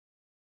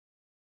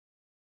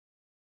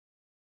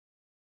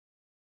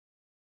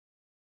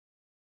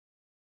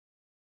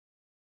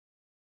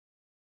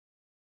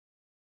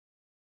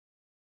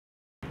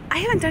I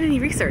haven't done any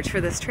research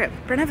for this trip.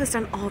 Pranav has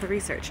done all the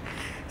research.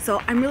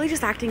 So I'm really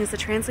just acting as the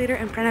translator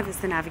and Pranav is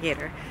the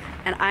navigator.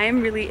 And I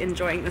am really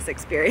enjoying this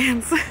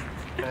experience.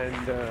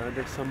 And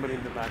there's somebody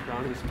in the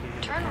background who's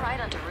peeing. Turn right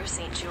onto Rue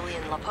Saint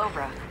Julien La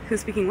Pauvre. Who's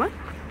speaking what?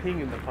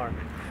 Peeing in the park.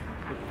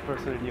 The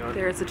person in your...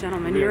 There is a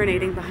gentleman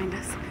urinating behind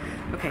us.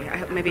 Okay, I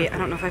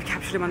don't know if I've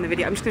captured him on the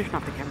video. I'm just gonna turn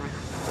off the camera.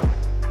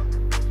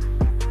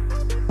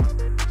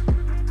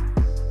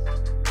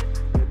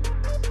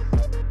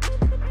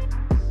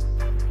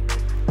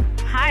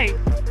 Hi,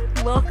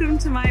 welcome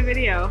to my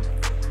video.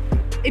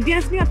 Et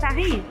bienvenue à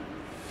Paris.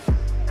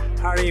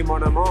 Paris,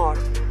 mon amour.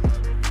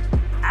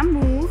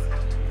 Amour.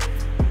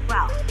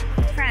 Well,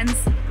 friends,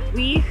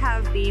 we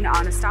have been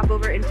on a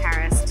stopover in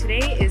Paris.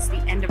 Today is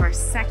the end of our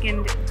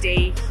second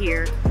day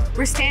here.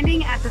 We're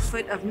standing at the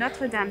foot of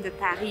Notre Dame de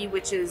Paris,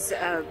 which is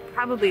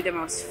probably the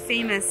most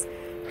famous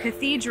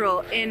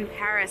cathedral in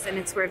Paris, and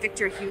it's where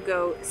Victor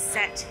Hugo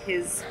set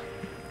his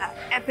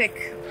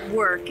epic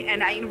work.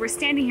 And we're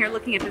standing here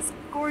looking at this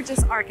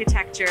gorgeous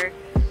architecture,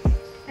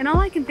 and all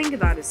I can think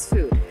about is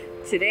food.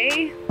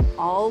 Today,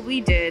 all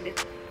we did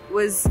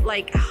was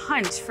like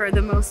hunt for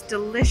the most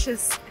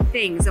delicious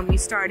things, and we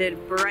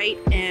started bright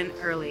and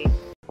early.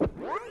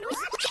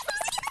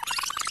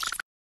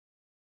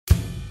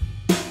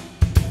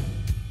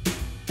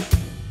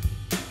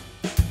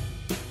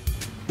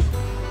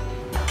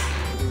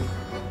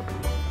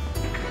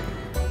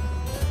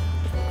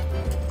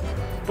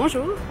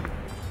 Bonjour.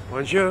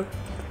 Bonjour.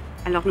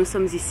 Alors nous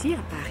sommes ici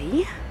à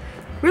Paris.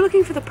 We're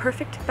looking for the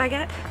perfect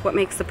baguette. What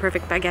makes the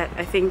perfect baguette,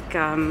 I think,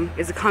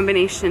 is a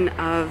combination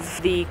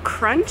of the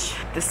crunch,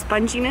 the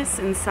sponginess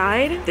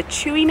inside, the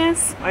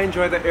chewiness. I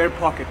enjoy the air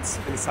pockets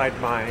inside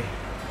my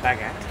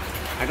baguette.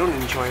 I don't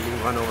enjoy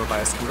being run over by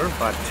a scooter,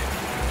 but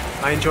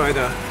I enjoy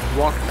the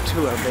walk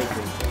to a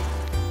bakery.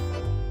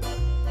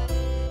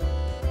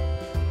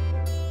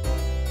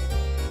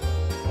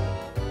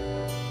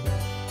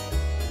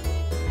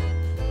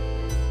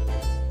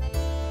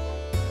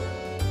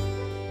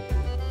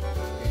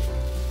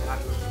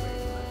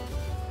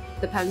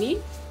 The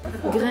palmier,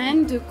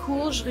 graines de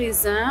courge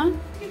raisin.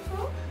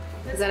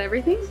 Is that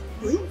everything?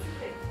 Oui.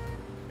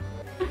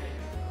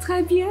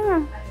 Très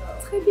bien,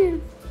 très bien.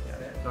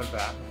 Not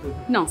bad.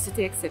 Non,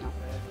 c'était excellent.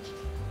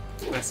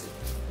 Merci.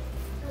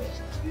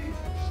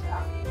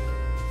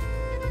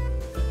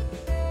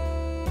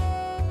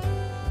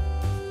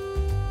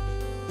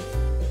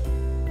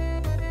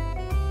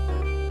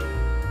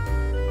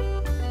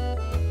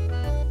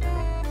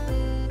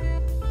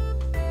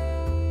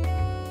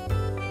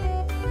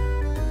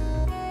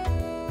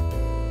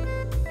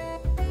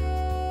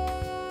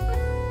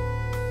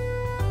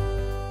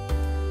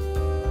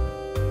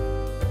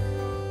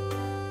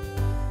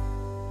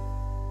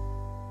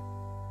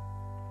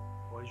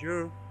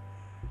 Bonjour.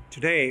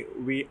 Today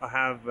we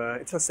have,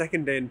 it's our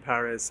second day in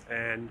Paris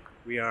and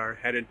we are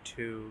headed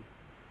to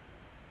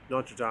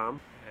Notre Dame,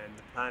 and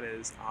the plan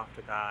is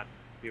after that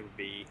we will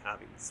be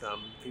having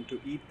something to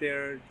eat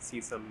there,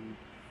 see some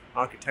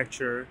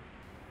architecture,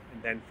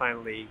 and then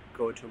finally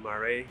go to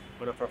Marais,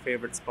 one of our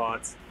favorite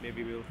spots.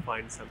 Maybe we'll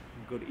find some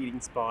good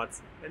eating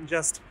spots and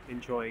just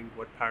enjoying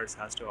what Paris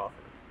has to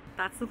offer.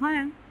 That's the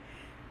plan.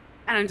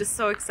 And I'm just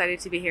so excited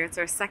to be here. It's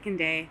our second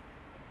day.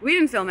 We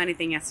didn't film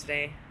anything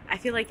yesterday. I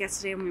feel like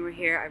yesterday when we were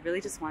here, I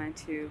really just wanted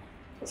to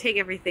take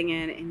everything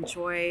in,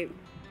 enjoy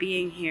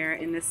being here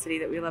in this city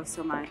that we love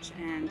so much,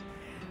 and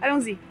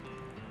allons-y.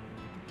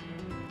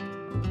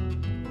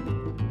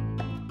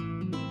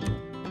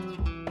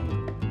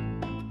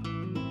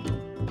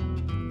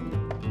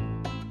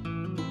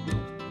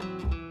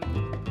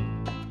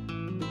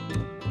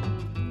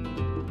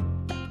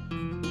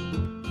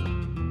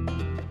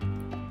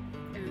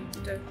 Un,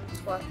 deux,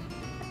 trois,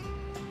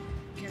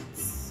 quatre,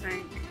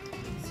 cinq,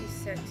 six,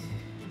 sept.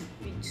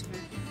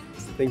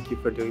 Thank you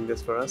for doing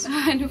this for us.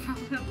 No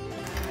problem.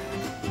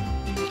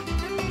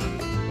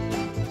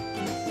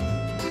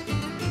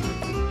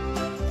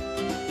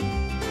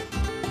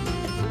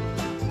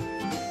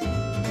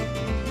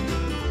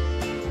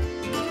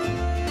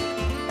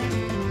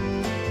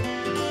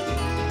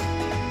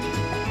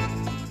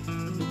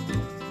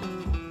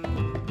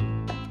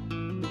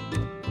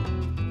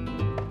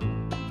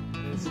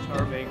 It's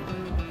charming.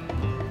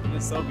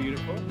 It's so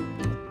beautiful.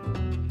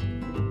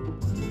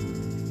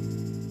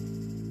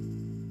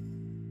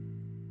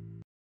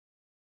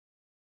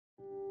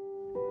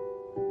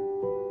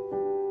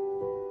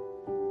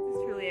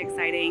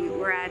 Exciting.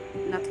 We're at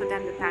Notre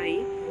Dame de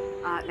Paris,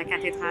 la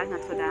Cathédrale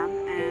Notre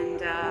Dame,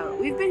 and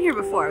we've been here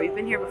before. We've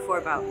been here before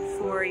about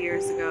 4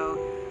 years ago,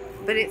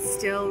 but it's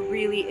still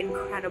really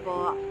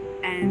incredible.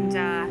 And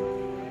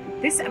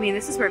this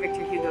is where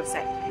Victor Hugo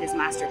set his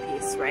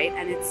masterpiece, right?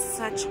 And it's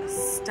such a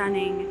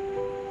stunning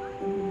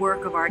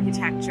work of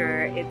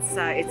architecture. It's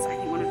I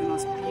think one of the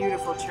most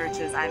beautiful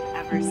churches I've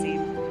ever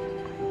seen.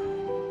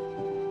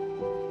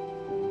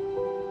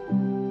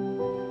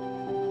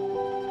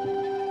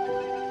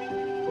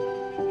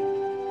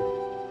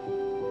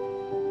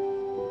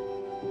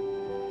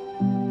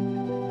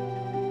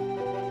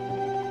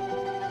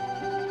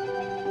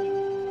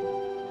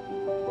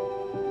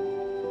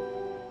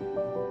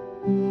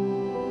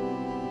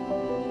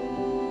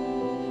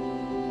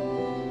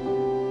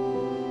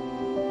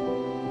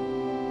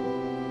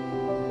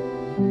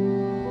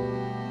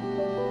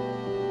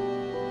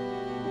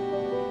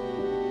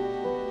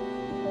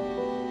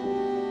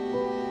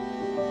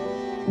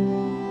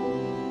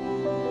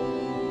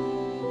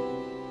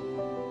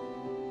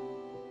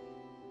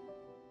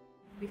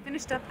 We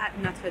finished up at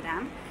Notre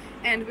Dame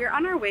and we're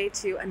on our way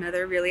to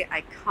another really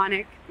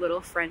iconic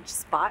little French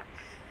spot,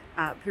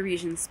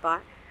 Parisian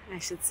spot, I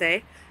should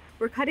say.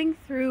 We're cutting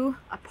through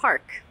a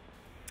park.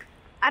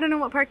 I don't know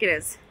what park it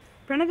is.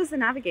 Pranav is the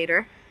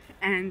navigator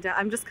and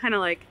I'm just kind of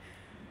like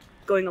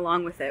going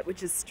along with it,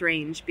 which is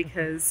strange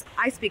because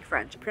I speak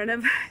French.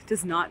 Pranav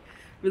does not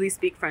really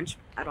speak French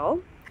at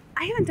all.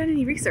 I haven't done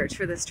any research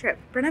for this trip.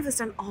 Pranav has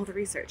done all the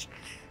research.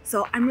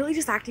 So I'm really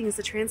just acting as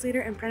the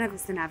translator and Pranav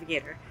is the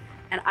navigator.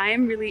 And I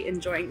am really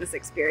enjoying this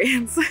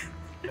experience.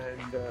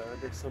 And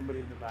there's somebody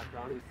in the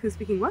background. Who's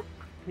speaking what?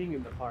 Peeing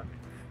in the park.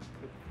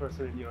 The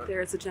person in your...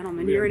 There's a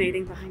gentleman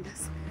urinating behind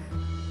us.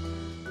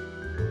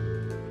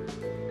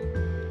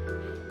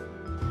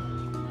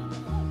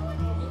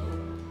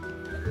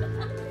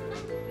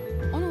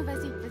 Oh no,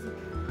 vas-y, vas-y.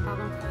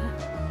 Pardon.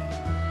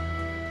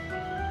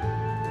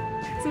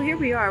 So here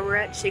we are, we're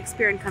at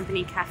Shakespeare and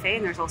Company Cafe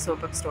and there's also a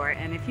bookstore.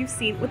 And if you've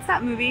seen, what's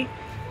that movie?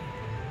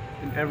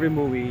 In every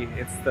movie,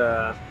 it's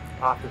the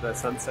After the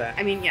Sunset.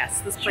 I mean,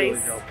 yes, this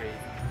place. I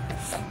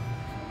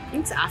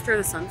think it's After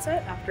the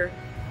Sunset? After.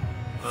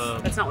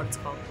 That's not what it's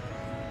called.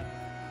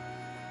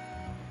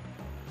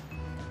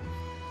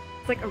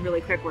 It's like a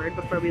really quick word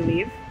before we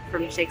leave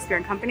from Shakespeare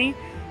and Company.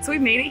 So we've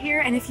made it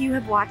here, and if you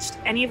have watched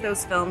any of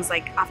those films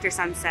like After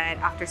Sunset,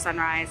 After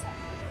Sunrise,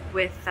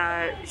 with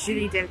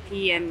Julie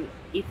Delpy and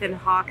Ethan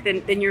Hawke,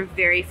 then you're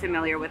very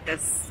familiar with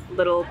this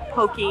little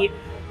pokey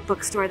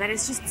bookstore that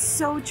is just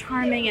so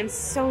charming and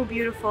so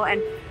beautiful.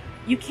 And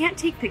you can't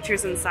take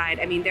pictures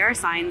inside. I mean, there are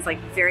signs like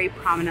very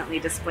prominently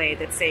displayed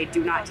that say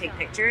do not take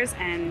pictures,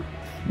 and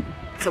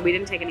so we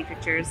didn't take any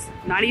pictures,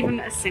 not even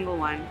a single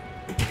one.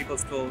 People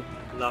still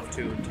love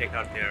to take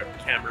out their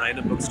camera in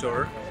a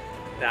bookstore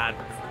that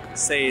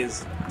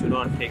says do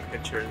not take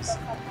pictures.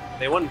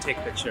 They want to take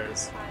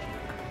pictures,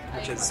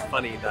 which is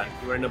funny that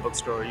you're in a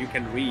bookstore, you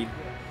can read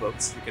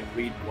books, you can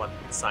read what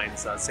the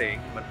signs are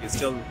saying, but you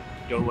still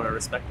don't want to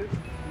respect it.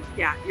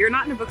 Yeah, you're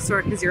not in a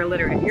bookstore because you're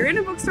illiterate. You're in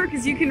a bookstore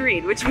because you can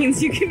read, which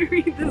means you can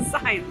read the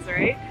signs,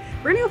 right?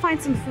 We're gonna go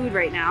find some food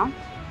right now.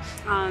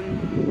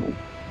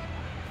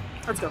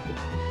 Let's go.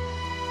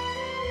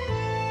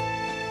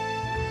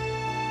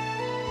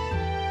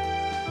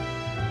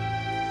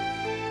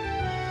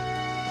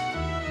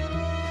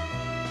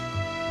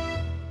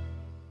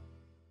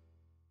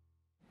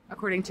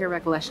 According to your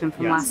recollection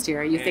from last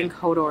year, you think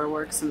Hodor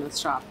works in this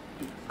shop?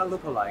 A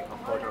lookalike of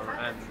Hodor,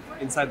 and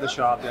inside the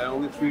shop there are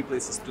only 3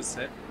 places to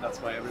sit. That's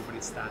why everybody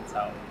stands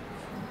out,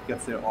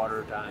 gets their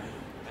order done,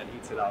 and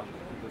eats it out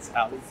in this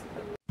house.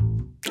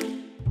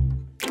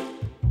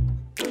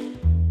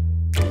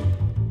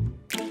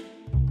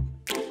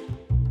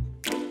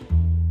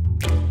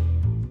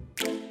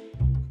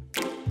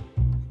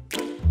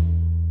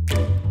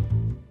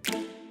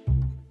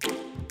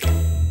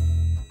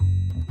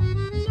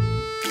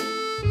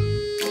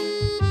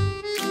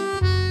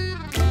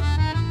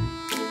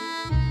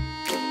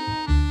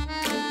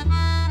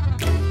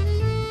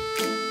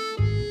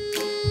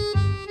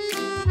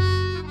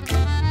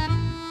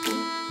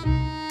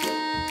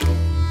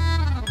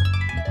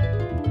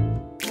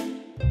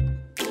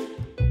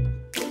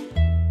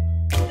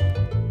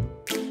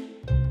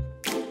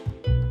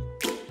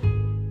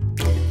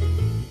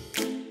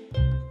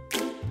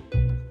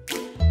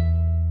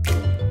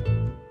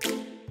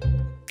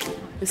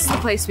 This is the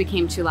place we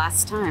came to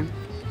last time.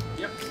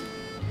 Yep.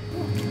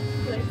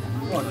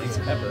 Oh, nice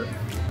pepper.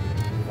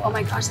 Oh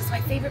my gosh, that's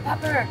my favorite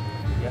pepper.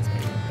 Yes,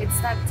 ma'am.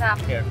 It's that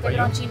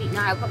pepperoncini.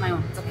 No, I'll put my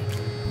own. It's okay.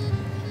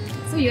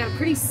 So you got a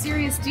pretty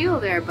serious deal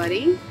there,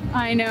 buddy.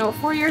 I know.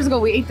 4 years ago,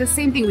 we ate the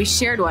same thing. We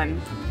shared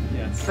one.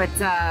 Yes. But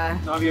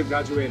now we have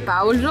graduated.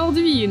 Pas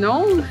aujourd'hui, you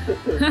know?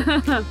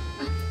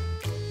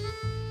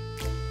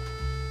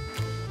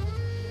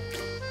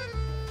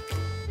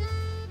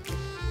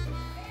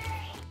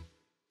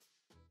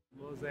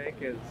 Mosaic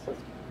is,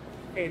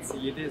 it's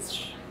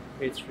Yiddish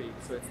pastry,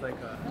 so it's like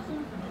a...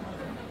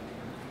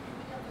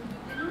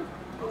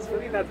 It's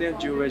funny that they're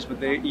Jewish, but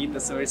they eat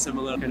this very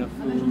similar kind of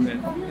food,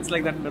 and it's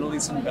like that Middle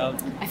Eastern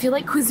belt. I feel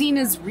like cuisine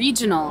is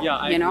regional,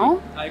 yeah, you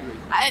know? I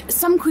agree.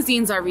 Some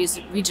cuisines are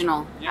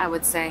regional, yeah, I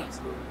would say.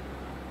 Absolutely.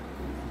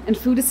 And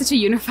food is such a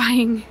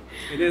unifying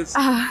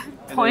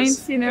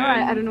point, you know?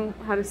 I don't know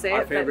how to say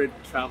our it. Our favorite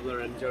traveler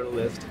and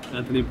journalist,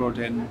 Anthony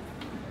Bourdain,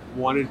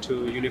 wanted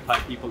to unify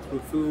people through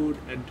food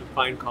and to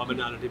find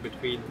commonality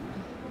between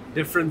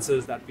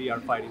differences that we are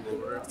fighting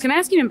over. Can I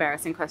ask you an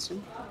embarrassing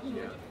question?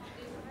 Yeah.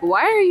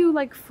 Why are you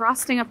like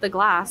frosting up the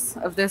glass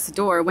of this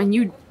door when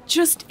you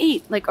just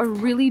ate like a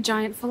really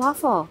giant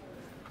falafel?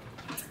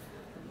 You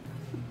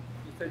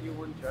said you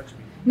wouldn't judge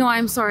me. No,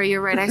 I'm sorry,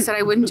 you're right. I said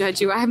I wouldn't judge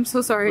you. I'm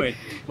so sorry. Wait,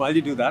 while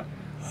you do that,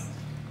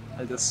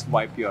 I'll just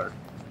wipe your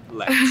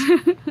legs.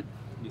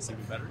 You see me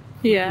better?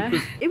 Yeah.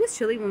 It was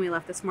chilly when we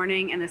left this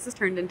morning, and this has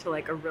turned into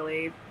like a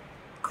really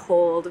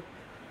cold,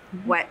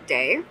 wet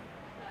day,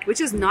 which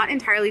is not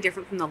entirely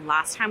different from the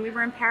last time we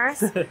were in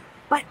Paris.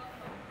 But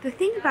the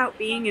thing about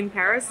being in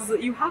Paris is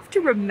that you have to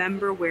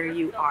remember where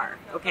you are,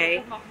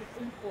 okay?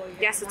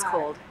 Yes, it's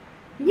cold.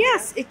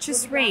 Yes, it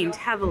just rained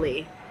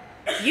heavily.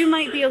 you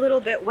might be a little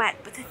bit wet,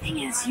 but the thing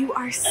is, you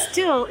are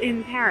still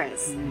in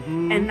Paris,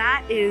 and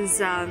that is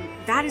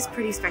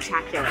pretty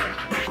spectacular.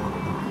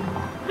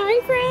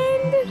 Hi,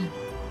 friend.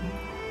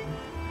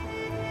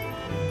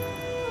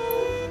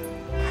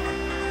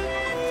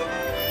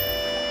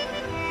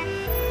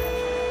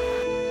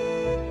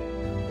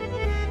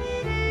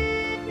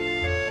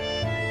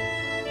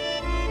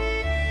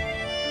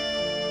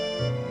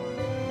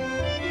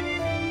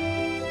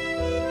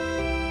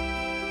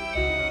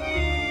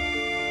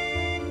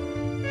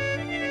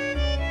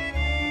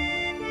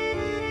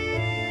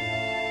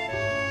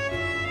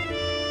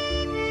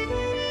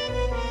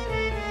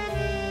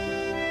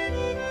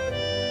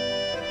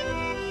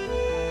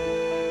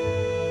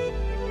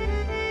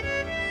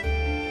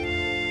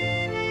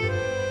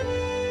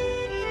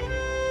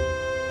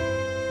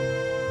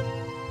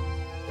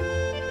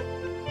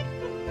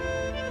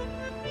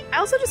 I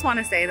also just want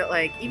to say that,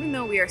 like, even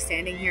though we are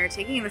standing here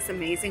taking in this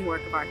amazing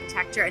work of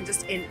architecture and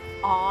just in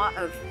awe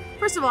of,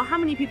 first of all, how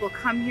many people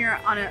come here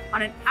on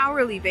an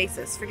hourly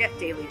basis, forget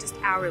daily, just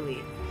hourly.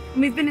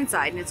 And we've been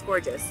inside and it's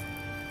gorgeous.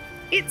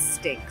 It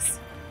stinks,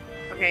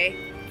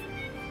 okay?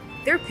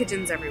 There are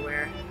pigeons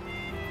everywhere.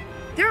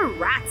 There are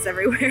rats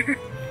everywhere.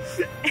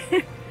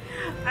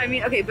 I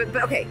mean, okay, but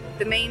okay,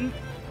 the main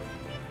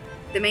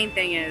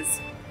thing is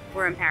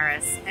we're in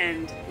Paris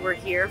and we're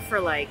here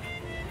for like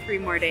 3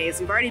 more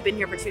days. We've already been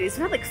here for 2 days.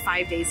 We've had like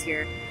 5 days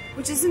here,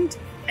 which isn't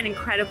an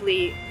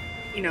incredibly,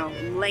 you know,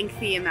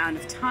 lengthy amount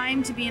of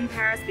time to be in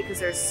Paris because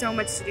there's so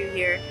much to do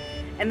here.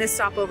 And this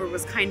stopover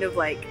was kind of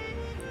like,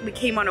 we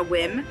came on a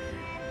whim,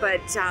 but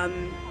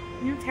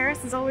you know,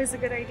 Paris is always a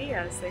good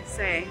idea, as they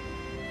say.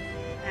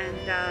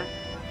 And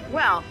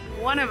well,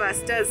 one of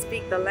us does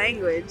speak the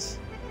language.